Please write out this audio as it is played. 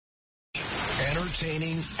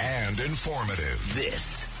entertaining and informative.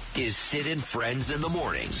 This is Sid and Friends in the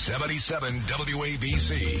Morning. 77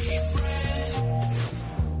 WABC.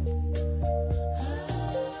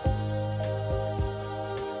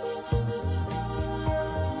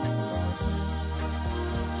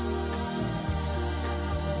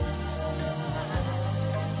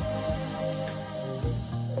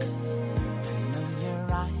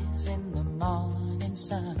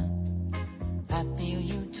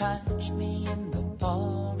 Touch me in the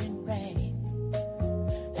pouring rain,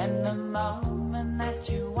 and the moment that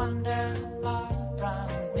you wander far from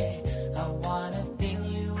me, I wanna feel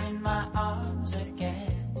you in my arms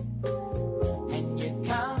again. And you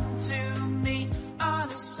come to me on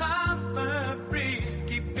a summer breeze,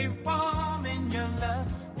 keep me warm in your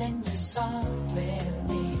love, then you softly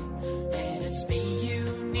leave, and it's me you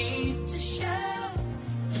need to show.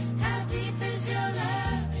 How deep is your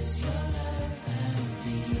love? Is your love?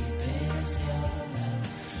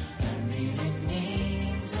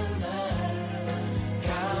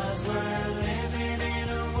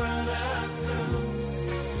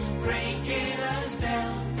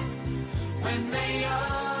 When they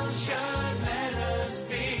all should let us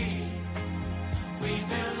be, we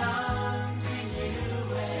belong to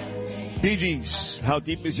you and me. Bee Gees, How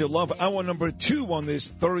Deep Is Your Love? Hour number 2 on this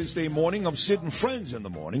Thursday morning. I'm Sid and Friends in the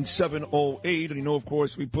Morning, 7:08. And you know, of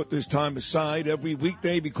course, we put this time aside every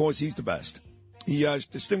weekday because he's the best. He has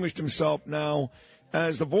distinguished himself now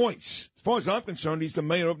as the voice. As far as I'm concerned, he's the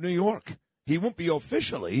mayor of New York. He won't be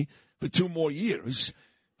officially for 2 more years,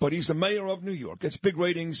 but he's the mayor of New York. Gets big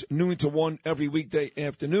ratings, noon to 1 every weekday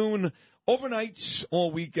afternoon. Overnights all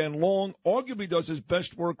weekend long. Arguably does his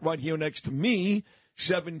best work right here next to me,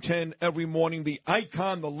 7:10 every morning. The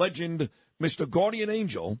icon, the legend, Mr. Guardian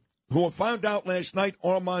Angel, who I found out last night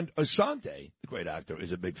Armand Assante, the great actor,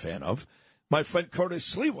 is a big fan of. My friend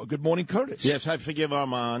Curtis Sliwa. Good morning, Curtis. Yes, I forgive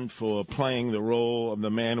Armand for playing the role of the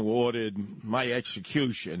man who ordered my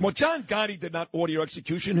execution. Well, John Gotti did not order your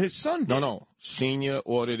execution. His son did. No. Senior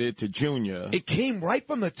ordered it to Junior. It came right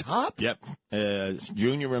from the top? Yep.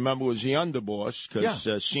 Junior, remember, was the underboss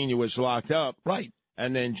because Senior was locked up. Right.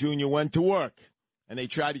 And then Junior went to work. And they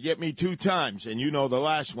tried to get me 2 times. And you know the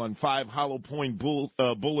last one, 5 hollow point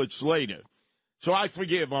bullets later. So I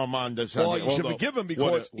forgive Armand. Well, you should forgive him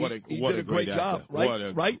because he did a great job,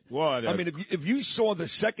 right? I mean, if you saw the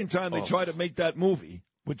second time they tried to make that movie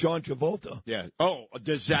with John Travolta. Yeah. Oh, a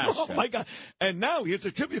disaster. Oh, my God. And now here's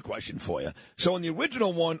a trivia question for you. So in the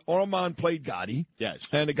original one, Armand played Gotti. Yes.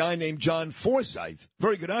 And a guy named John Forsythe,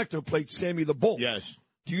 very good actor, played Sammy the Bull. Yes.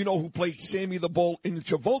 Do you know who played Sammy the Bull in the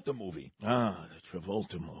Travolta movie? Ah, the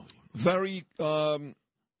Travolta movie. Very...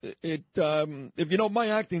 if you know my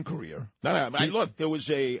acting career. No, look, there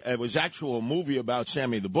was actual movie about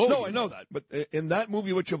Sammy the Bull. No, I know that. But in that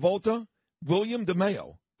movie with Travolta, William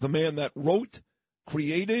DeMeo, the man that wrote,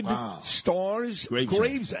 created, stars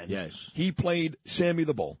Gravesend. Yes. He played Sammy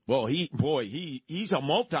the Bull. Well, he's a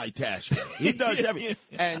multitasker. He does everything.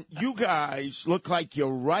 And you guys look like you're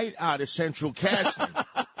right out of Central Casting.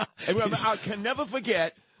 I can never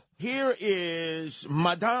forget, here is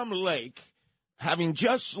Madame Lake, having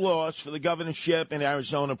just lost for the governorship in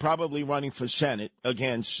Arizona, probably running for Senate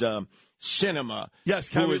against Sinema, yes,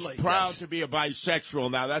 who is Lake, proud to be a bisexual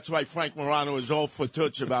now. That's why Frank Morano is all for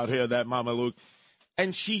toots about her, that Mama Luke.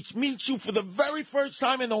 And she meets you for the very first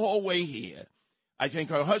time in the hallway here. I think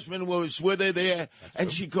her husband was with her there,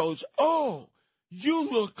 and she goes, "Oh, you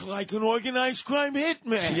look like an organized crime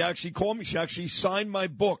hitman." She actually called me. She actually signed my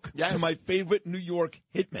book to my favorite New York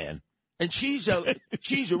hitman. And she's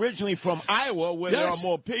originally from Iowa, where there are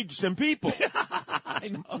more pigs than people. I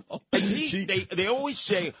know. And they always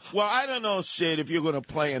say, well, I don't know, Sid, if you're going to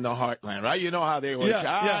play in the heartland, right? You know how they always say,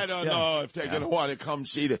 I don't know if they're going to want to come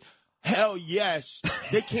see the... Hell yes.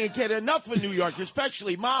 They can't get enough of New York,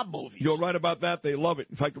 especially mob movies. You're right about that. They love it.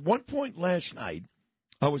 In fact, at one point last night,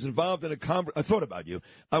 I was involved in I thought about you.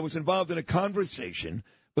 I was involved in a conversation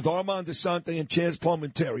with Armand Assante and Chaz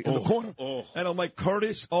Palminteri in the corner. And I'm like,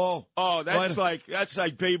 Curtis, that's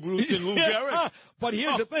like Babe Ruth and Lou Gehrig. But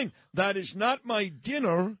here's the thing. That is not my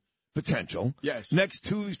dinner potential. Yes. Next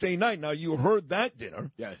Tuesday night. Now, you heard that dinner.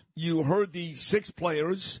 Yes. You heard the 6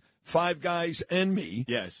 players, 5 guys, and me.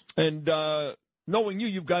 Yes. And knowing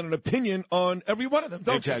you've got an opinion on every one of them,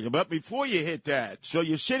 don't you? But before you hit that, so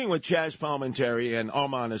you're sitting with Chaz Palminteri and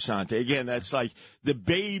Armand Assante. Again, that's like the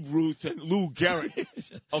Babe Ruth and Lou Gehrig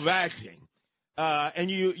of acting. and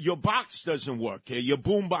your box doesn't work. Your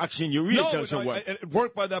boom box in your ear doesn't work. It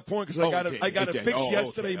worked by that point because I got it fixed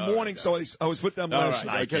yesterday morning, so I was with them last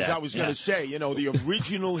night. Because I was going to say, the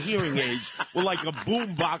original hearing aids were like a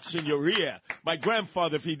boom box in your ear. My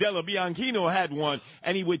grandfather, Fidel Bianchino, had one,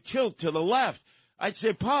 and he would tilt to the left. I'd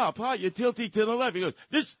say, Pa, you're tilting to the left. He goes,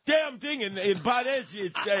 this damn thing in Badez,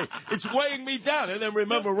 it's weighing me down. And then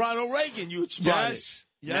remember Ronald Reagan, you spotted.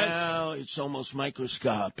 Yes. Now it's almost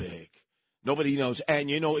microscopic. Nobody knows. And,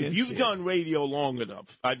 if you've done radio long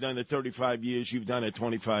enough, I've done it 35 years, you've done it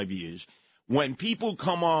 25 years, when people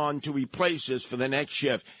come on to replace us for the next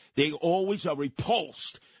shift, they always are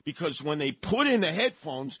repulsed because when they put in the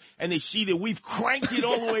headphones and they see that we've cranked it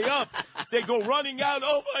all the way up, they go running out,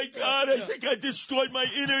 oh, my God, I think I destroyed my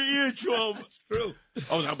inner eardrum. That's true.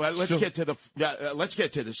 Oh, no, but let's get to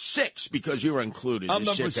the 6 because you're included. I'm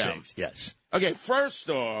number 6, yes. Okay, first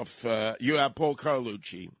off, you have Paul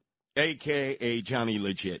Carlucci. A.K.A. Johnny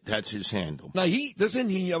Legit. That's his handle. Now, doesn't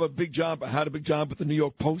he have a big job, had a big job with the New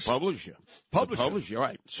York Post? Publisher,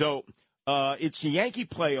 right. So, it's the Yankee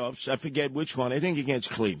playoffs. I forget which one. I think against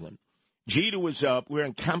Cleveland. Jeter was up. We're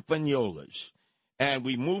in Campagnolas. And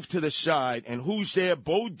we moved to the side. And who's there?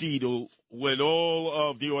 Bo Dietl with all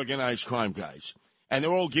of the organized crime guys. And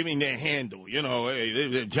they're all giving their handle,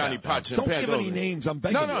 Johnny Potts and Don't give any names. I'm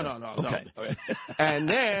begging you. No. Okay. No. And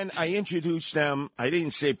then I introduced them. I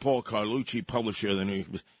didn't say Paul Carlucci, publisher of the New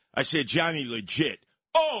York. I said Johnny Legit.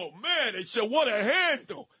 Oh, man. They said, what a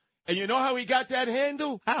handle. And you know how he got that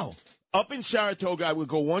handle? How? Up in Saratoga, I would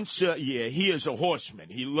go once a year. He is a horseman.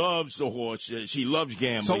 He loves the horses. He loves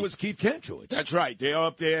gambling. So is Keith Kantrowitz. That's right. They're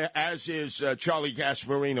up there, as is Charlie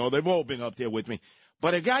Gasparino. They've all been up there with me.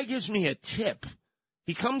 But a guy gives me a tip.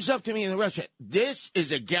 He comes up to me in the restaurant. This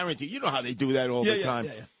is a guarantee. You know how they do that all the time.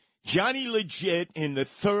 Yeah. Johnny Legit in the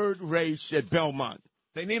 3rd race at Belmont.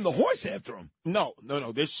 They named the horse after him. No.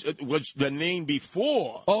 This was the name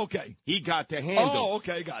before. Okay. He got the handle. Oh,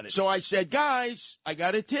 okay, got it. So I said, guys, I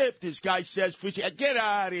got a tip. This guy says, get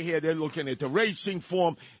out of here. They're looking at the racing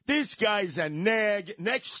form. This guy's a nag.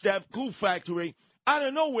 Next step, Glue Factory. Out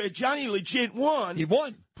of nowhere, Johnny Legit won. He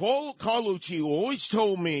won. Paul Carlucci always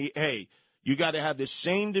told me, hey, you got to have the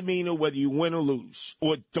same demeanor whether you win or lose.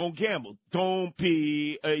 Or don't gamble. Don't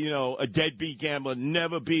be, a deadbeat gambler.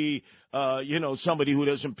 Never be, somebody who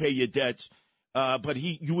doesn't pay your debts. But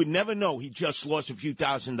you would never know. He just lost a few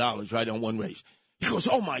 $1,000s right on one race. He goes,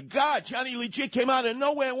 oh, my God, Johnny Legit came out of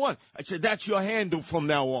nowhere and won. I said, that's your handle from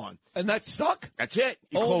now on. And that stuck? That's it.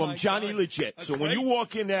 You call him Johnny Legit. That's so when you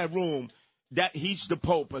walk in that room, he's the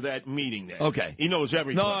Pope of that meeting there. Okay. He knows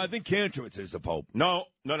everything. No, I think Kantrowitz is the Pope. No,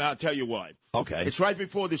 I'll tell you why. Okay. It's right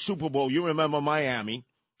before the Super Bowl. You remember Miami.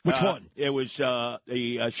 Which one? It was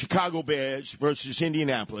the Chicago Bears versus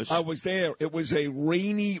Indianapolis. I was there. It was a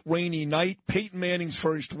rainy night. Peyton Manning's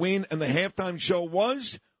first win, and the halftime show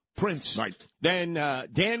was Prince. Right. Then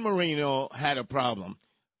Dan Marino had a problem,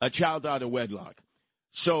 a child out of wedlock.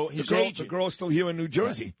 So the girl's still here in New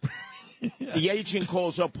Jersey. The agent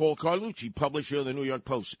calls up Paul Carlucci, publisher of the New York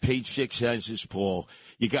Post. Page 6 says this, Paul,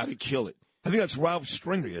 you got to kill it. I think that's Ralph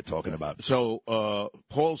Stringer you're talking about. So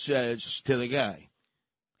Paul says to the guy,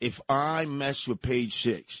 if I mess with Page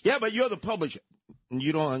 6, yeah, but you're the publisher.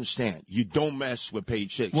 You don't understand. You don't mess with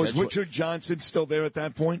Page 6. Was Richard Johnson still there at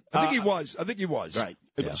that point? I think he was. Right.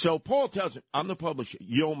 Yeah. So Paul tells him, I'm the publisher.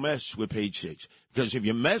 You don't mess with Page 6. Because if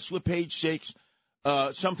you mess with Page 6,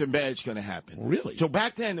 something bad's going to happen. Really? So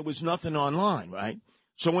back then, there was nothing online, right?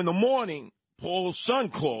 So in the morning, Paul's son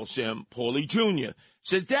calls him, Paulie Jr.,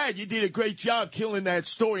 says, Dad, you did a great job killing that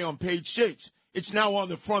story on Page 6. It's now on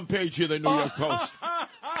the front page of the New York Post.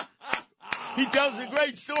 He tells a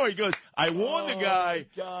great story. He goes, I warned the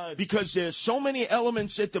guy because there's so many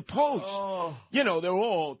elements at the Post. Oh. They're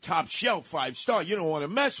all top shelf, 5-star. You don't want to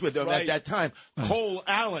mess with them at that time. Cole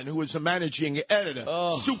Allen, who was the managing editor,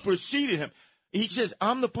 superseded him. He says,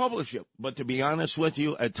 I'm the publisher. But to be honest with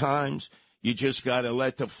you, at times, you just got to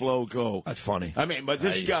let the flow go. That's funny. I mean, but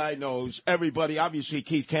this guy knows everybody. Obviously,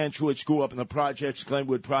 Keith Kantrowitz grew up in the projects,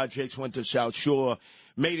 Glenwood Projects, went to South Shore,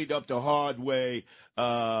 made it up the hard way.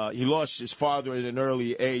 He lost his father at an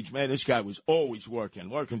early age. Man, this guy was always working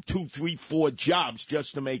 2, 3, 4 jobs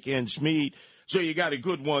just to make ends meet. So you got a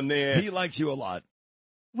good one there. He likes you a lot.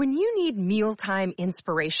 When you need mealtime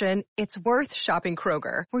inspiration, it's worth shopping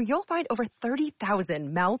Kroger, where you'll find over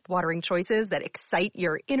 30,000 mouth-watering choices that excite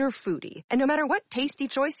your inner foodie. And no matter what tasty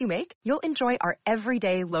choice you make, you'll enjoy our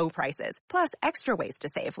everyday low prices, plus extra ways to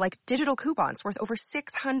save, like digital coupons worth over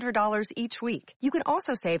 $600 each week. You can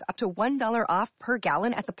also save up to $1 off per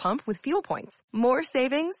gallon at the pump with fuel points. More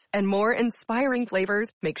savings and more inspiring flavors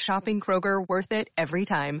make shopping Kroger worth it every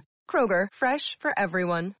time. Kroger, fresh for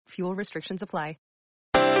everyone. Fuel restrictions apply.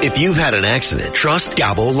 If you've had an accident, trust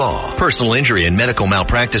Gabo Law, personal injury and medical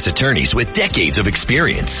malpractice attorneys with decades of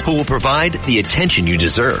experience who will provide the attention you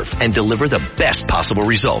deserve and deliver the best possible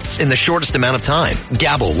results in the shortest amount of time.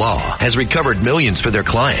 Gabo Law has recovered millions for their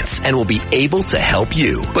clients and will be able to help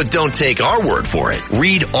you. But don't take our word for it.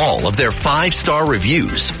 Read all of their 5-star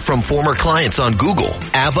reviews from former clients on Google,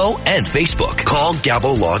 Avo, and Facebook. Call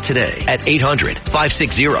Gabo Law today at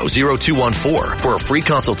 800-560-0214 for a free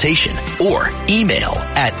consultation or email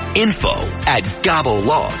at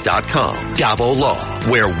info@gabolaw.com. Gabo Law,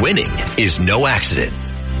 where winning is no accident.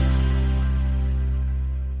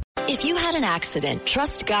 If you had an accident,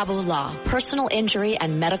 trust Gabo Law, personal injury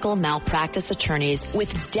and medical malpractice attorneys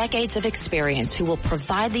with decades of experience who will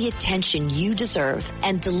provide the attention you deserve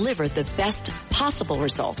and deliver the best possible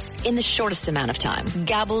results in the shortest amount of time.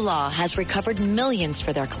 Gabo Law has recovered millions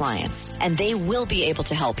for their clients, and they will be able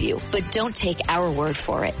to help you. But don't take our word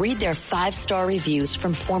for it. Read their 5-star reviews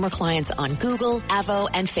from former clients on Google, Avo,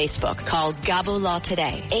 and Facebook. Call Gabo Law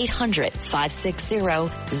today,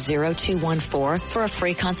 800-560-0214 for a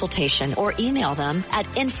free consultation, or email them at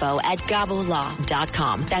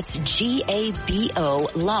info@gabolaw.com. That's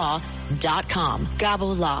Gabo law.com.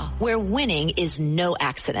 Gabo Law, where winning is no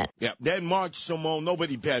accident. Yeah, then Mark Simone,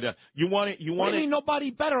 nobody better. You want it?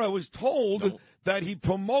 Nobody better. I was told that he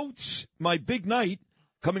promotes my big night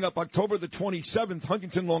coming up October the 27th,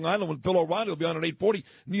 Huntington, Long Island, with Bill O'Reilly. Will be on at 8:40,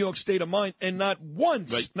 New York State of Mind. And not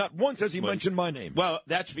once has he mentioned my name. Well,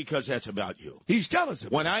 that's because that's about you. He's jealous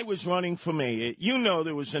of me. When I was running for mayor, you know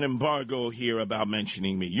there was an embargo here about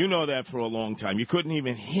mentioning me. You know that for a long time. You couldn't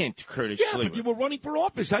even hint Curtis Sliwa. Yeah, but you were running for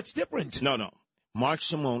office. That's different. No. Mark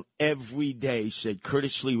Simone every day said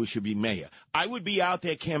Curtis Sliwa should be mayor. I would be out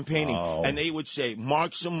there campaigning, and they would say,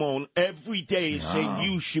 Mark Simone every day is saying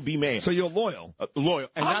you should be mayor. So you're loyal. Loyal.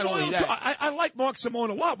 And I'm not only that. I like Mark Simone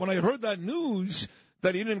a lot. When I heard that news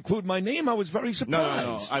that he didn't include my name, I was very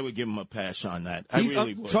surprised. No. I would give him a pass on that. I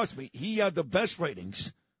really would. Trust me, he had the best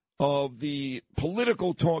ratings of the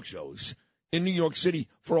political talk shows in New York City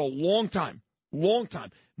for a long time.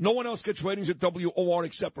 No one else gets ratings at WOR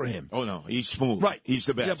except for him. Oh, no. He's smooth. Right. He's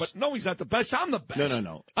the best. Yeah, but no, he's not the best. I'm the best.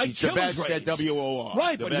 No. He's the best at WOR.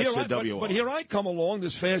 Right, but here I come along,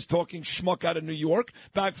 this fast-talking schmuck out of New York,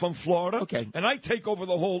 back from Florida. Okay. And I take over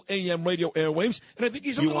the whole AM radio airwaves, and I think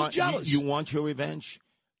he's a little jealous. You want your revenge?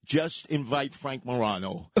 Just invite Frank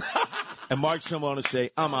Morano. And Mark Simone will say,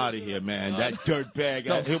 I'm out of here, man. That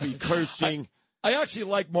dirtbag. He'll be cursing. I actually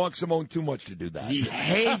like Mark Simone too much to do that. He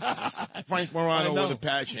hates Frank Morano with a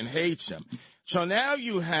passion, hates him. So now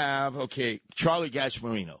you have, Charlie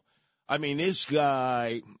Gasparino. I mean, this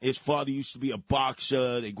guy, his father used to be a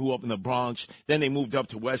boxer. They grew up in the Bronx. Then they moved up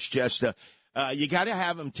to Westchester. You got to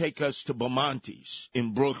have him take us to Bamonte's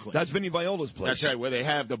in Brooklyn. That's Vinny Viola's place. That's right, where they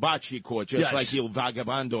have the bocce court, just like Il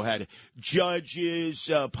Vagabondo had it.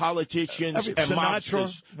 Judges, politicians, and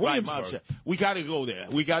mobsters. Williamsburg. We got to go there.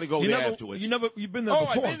 We got to go there afterwards. You've been there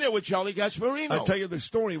before. I've been there with Charlie Gasparino. I'll tell you the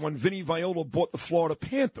story when Vinny Viola bought the Florida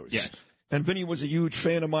Panthers. Yes. And Vinny was a huge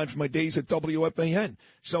fan of mine from my days at WFAN.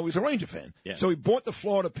 So he's a Ranger fan. Yeah. So he bought the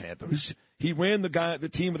Florida Panthers. He ran the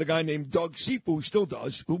team with a guy named Doug Seepu, who still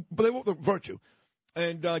does, but they won't the virtue.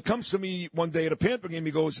 And comes to me one day at a Panther game.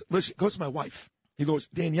 He goes, listen, goes to my wife. He goes,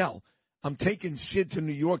 Danielle, I'm taking Sid to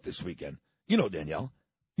New York this weekend. You know, Danielle.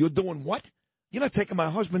 You're doing what? You're not taking my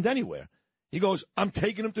husband anywhere. He goes, I'm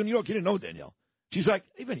taking him to New York. You didn't know, Danielle. She's like,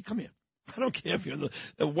 hey, Vinny, come here. I don't care if you're in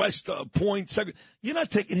the West Point. You're not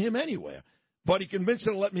taking him anywhere. But he convinced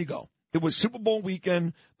her to let me go. It was Super Bowl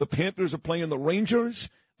weekend. The Panthers are playing the Rangers,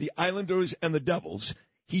 the Islanders, and the Devils.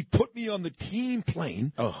 He put me on the team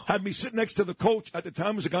plane, had me sit next to the coach. At the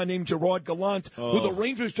time was a guy named Gerard Gallant, who the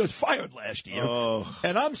Rangers just fired last year.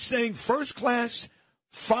 And I'm saying first class,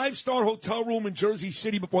 5-star hotel room in Jersey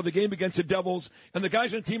City before the game against the Devils. And the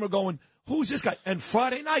guys on the team are going, who's this guy? And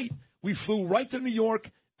Friday night, we flew right to New York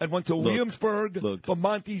and went to Williamsburg for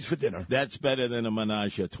Monty's for dinner. That's better than a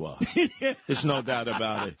menage a trois. There's no doubt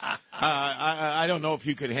about it. I don't know if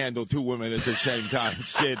you can handle two women at the same time,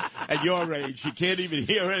 Sid. At your age, you can't even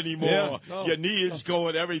hear anymore. Yeah, no, your knee is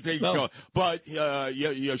going, everything's going. But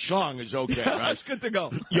your schlong is okay, right? That's good to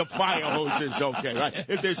go. Your fire hose is okay, right?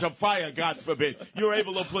 If there's a fire, God forbid, you're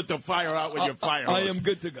able to put the fire out with your fire hose. I am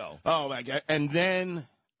good to go. Oh, my God. And then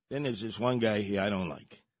there's this one guy here I don't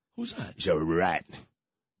like. Who's that? He's a rat.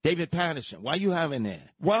 David Patterson, why you having there?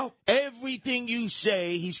 Well, everything you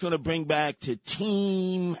say he's going to bring back to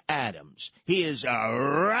Team Adams. He is a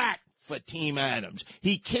rat for Team Adams.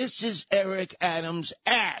 He kisses Eric Adams'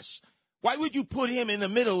 ass Why would you put him in the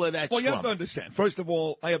middle of that Well, you have scrum? to understand. First of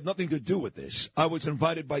all, I have nothing to do with this. I was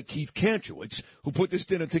invited by Keith Kantrowitz, who put this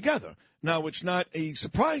dinner together. Now, it's not a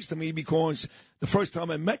surprise to me because the first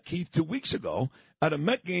time I met Keith 2 weeks ago at a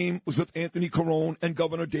Met game was with Anthony Carone and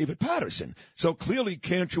Governor David Patterson. So clearly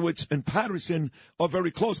Kantrowitz and Patterson are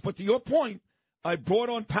very close. But to your point, I brought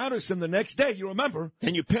on Patterson the next day, you remember.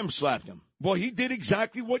 And you pimp slapped him. Well, he did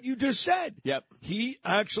exactly what you just said. Yep. He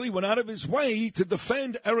actually went out of his way to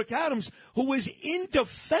defend Eric Adams, who is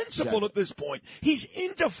indefensible at this point. He's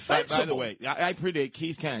indefensible. By the way, I predict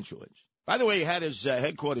Keith Kantrowitz. By the way, he had his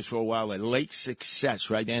headquarters for a while at Lake Success,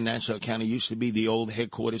 right there in Nassau County. Used to be the old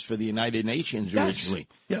headquarters for the United Nations originally.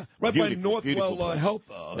 Yeah, right Beautiful, by Northwell Health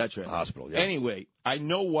That's right. Hospital. Yeah. Anyway, I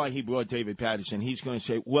know why he brought David Patterson. He's going to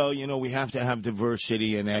say, well, you know, we have to have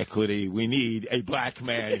diversity and equity. We need a black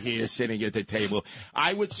man here sitting at the table.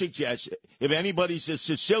 I would suggest, if anybody's a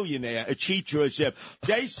Sicilian there, a cheat or a zip,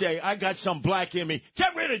 they say, I got some black in me.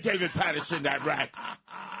 Get rid of David Patterson, that rat.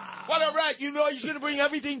 What a rat. You know he's going to bring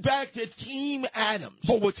everything back to Team Adams.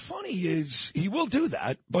 But what's funny is he will do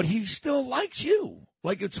that, but he still likes you.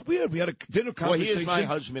 Like, it's weird. We had a dinner Well, he conversation. is my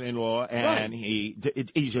husband-in-law, and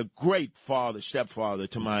he's a great father, stepfather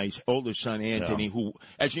to my older son, Anthony, who,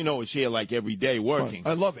 as you know, is here like every day working.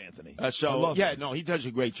 I love Anthony. I love him. No, he does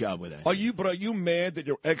a great job with that. Are you mad that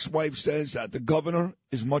your ex-wife says that the governor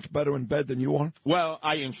is much better in bed than you are? Well,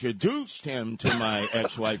 I introduced him to my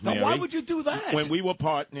ex-wife, Mary. Now, why would you do that? When we were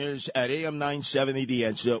partners at AM 970 The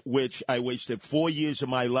Answer, which I wasted 4 years of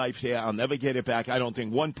my life there. I'll never get it back. I don't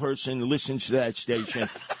think one person listens to that station.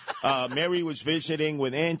 Mary was visiting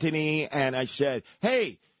with Anthony, and I said,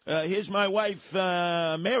 hey, here's my wife,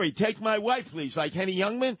 Mary. Take my wife, please, like Henny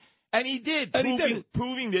Youngman. And he did,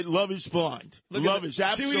 proving that love is blind. Love is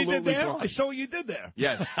absolutely See what you did there? blind. I saw what you did there.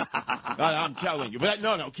 Yes. I'm telling you. But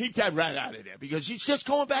no, keep that rat out of there because he's just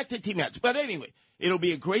going back to Team Adams. But anyway, it'll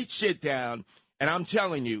be a great sit-down. And I'm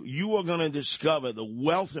telling you, you are going to discover the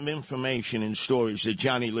wealth of information and stories that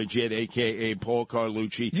Johnny Legit, a.k.a. Paul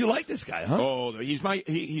Carlucci. You like this guy, huh? Oh, he's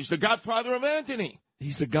the godfather of Anthony.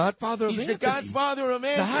 He's the godfather of Anthony? He's the godfather of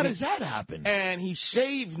Anthony. Now, how does that happen? And he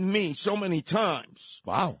saved me so many times.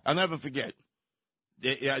 Wow. I'll never forget.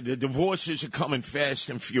 The divorces are coming fast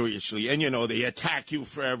and furiously. And, you know, they attack you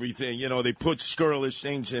for everything. You know, they put scurrilous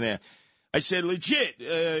things in there. I said, Legit,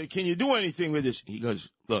 can you do anything with this? He goes,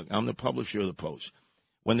 look, I'm the publisher of the Post.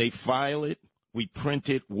 When they file it, we print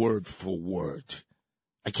it word for word.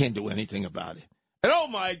 I can't do anything about it. And oh,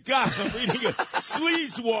 my God, I'm reading it.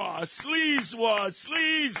 Sliwa.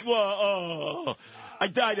 Oh, I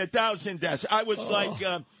died 1,000 deaths. I was like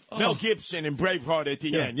Mel Gibson in Braveheart at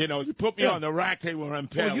the end. You know, you put me on the rack, they were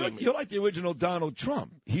impaling me. You're like the original Donald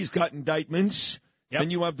Trump. He's got indictments. Yep.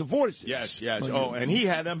 And you have divorces. Yes. Oh, and he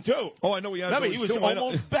had them, too. Oh, I know he had them, he was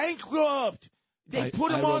almost bankrupt. They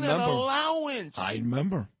put him on an allowance. I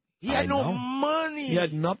remember. He had no money. He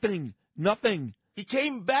had nothing. He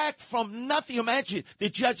came back from nothing. Imagine, the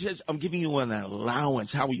judge says, I'm giving you an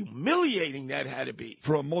allowance. How humiliating that had to be.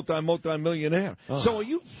 For a multi-millionaire. So are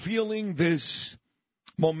you feeling this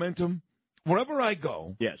momentum? Wherever I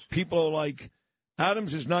go, yes, people are like,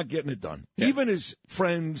 Adams is not getting it done. Yeah. Even his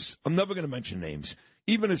friends, I'm never going to mention names,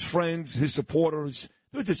 even his friends, his supporters,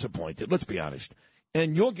 they're disappointed, let's be honest.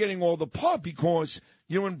 And you're getting all the pub because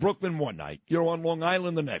you're in Brooklyn one night, you're on Long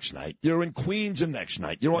Island the next night, you're in Queens the next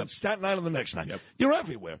night, you're on Staten Island the next night. Yep. You're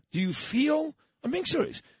everywhere. Do you feel, I'm being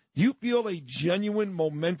serious, do you feel a genuine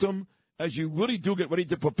momentum as you really do get ready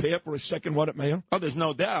to prepare for a second run at mayor? Oh, there's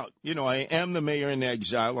no doubt. You know, I am the mayor in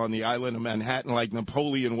exile on the island of Manhattan like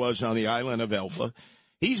Napoleon was on the island of Elba.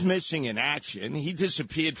 He's missing in action. He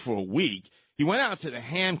disappeared for a week. He went out to the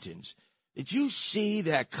Hamptons. Did you see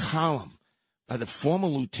that column by the former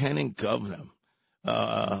lieutenant governor?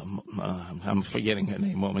 I'm forgetting her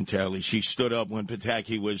name momentarily. She stood up when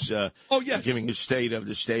Pataki was giving his State of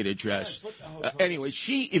the State address. Yes, anyway,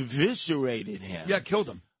 she eviscerated him. Yeah, killed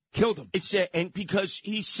him. It's and because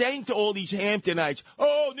he's saying to all these Hamptonites,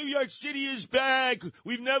 "Oh, New York City is back.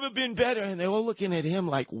 We've never been better," and they're all looking at him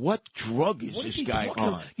like, "What drug is this guy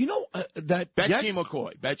on?" You know that Betsy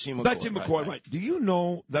McCoy. Betsy McCoy. Right. Do you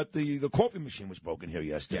know that the coffee machine was broken here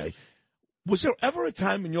yesterday? Yes. Was there ever a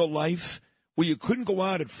time in your life where you couldn't go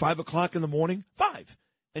out at 5:00 in the morning,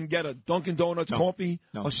 and get a Dunkin' Donuts coffee,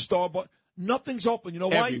 a Starbucks? Nothing's open. You know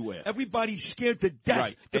why? Everywhere. Everybody's scared to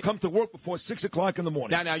death to come to work before 6:00 in the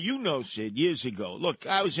morning. Now, you know, Sid, years ago, look,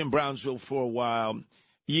 I was in Brownsville for a while.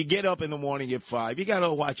 You get up in the morning at 5. You got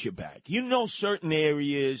to watch your back. You know certain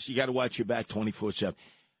areas, you got to watch your back 24/7.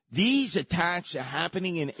 These attacks are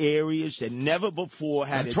happening in areas that never before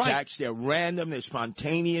had attacks. Right. They're random. They're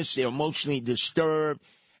spontaneous. They're emotionally disturbed.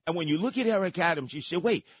 And when you look at Eric Adams, you say,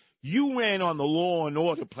 wait, you ran on the law and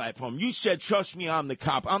order platform. You said, trust me, I'm the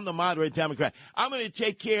cop. I'm the moderate Democrat. I'm going to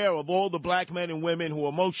take care of all the black men and women who are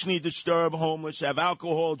emotionally disturbed, homeless, have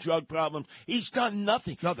alcohol, drug problems. He's done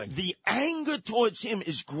nothing. Nothing. The anger towards him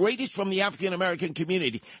is greatest from the African-American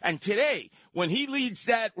community. And today, when he leads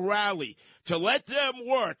that rally to let them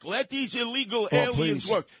work, let these illegal aliens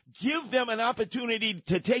work, give them an opportunity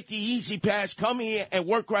to take the easy pass, come here and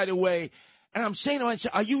work right away. And I'm saying to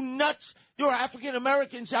myself, are you nuts? There are African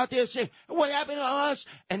Americans out there saying, what happened to us?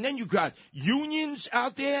 And then you got unions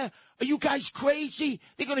out there. Are you guys crazy?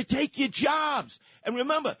 They're going to take your jobs. And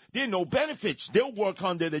remember, there are no benefits. They'll work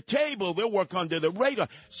under the table. They'll work under the radar.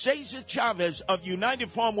 Cesar Chavez of United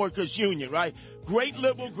Farm Workers Union, right? Great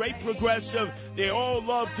liberal, great progressive. They all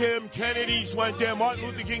loved him. Kennedy's went there. Martin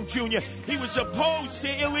Luther King Jr. He was opposed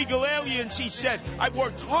to illegal aliens. He said, I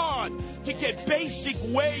worked hard to get basic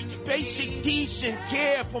wage, basic decent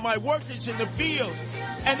care for my workers in the fields.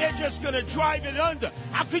 And they're just going to drive it under.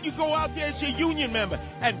 How could you go out there as a union member?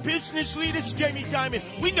 And business leaders, Jamie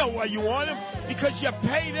Dimon, we know why you want them. Because you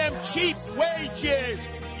pay them cheap wages.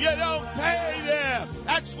 You don't pay them.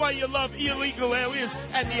 That's why you love illegal aliens.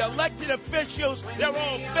 And the elected officials, they're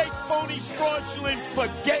all fake, phony, fraudulent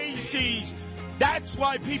fugazis. That's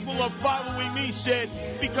why people are following me, Sid,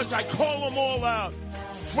 because I call them all out.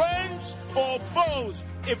 Friends or foes,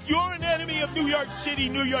 if you're an enemy of New York City,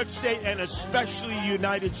 New York State, and especially the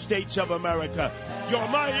United States of America, you're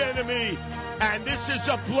my enemy. And this is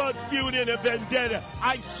a blood feud and a vendetta.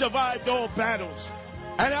 I've survived all battles.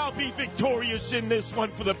 And I'll be victorious in this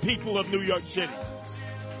one for the people of New York City.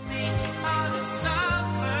 Keep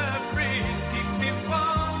me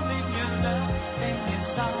warm in your love and your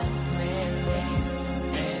song.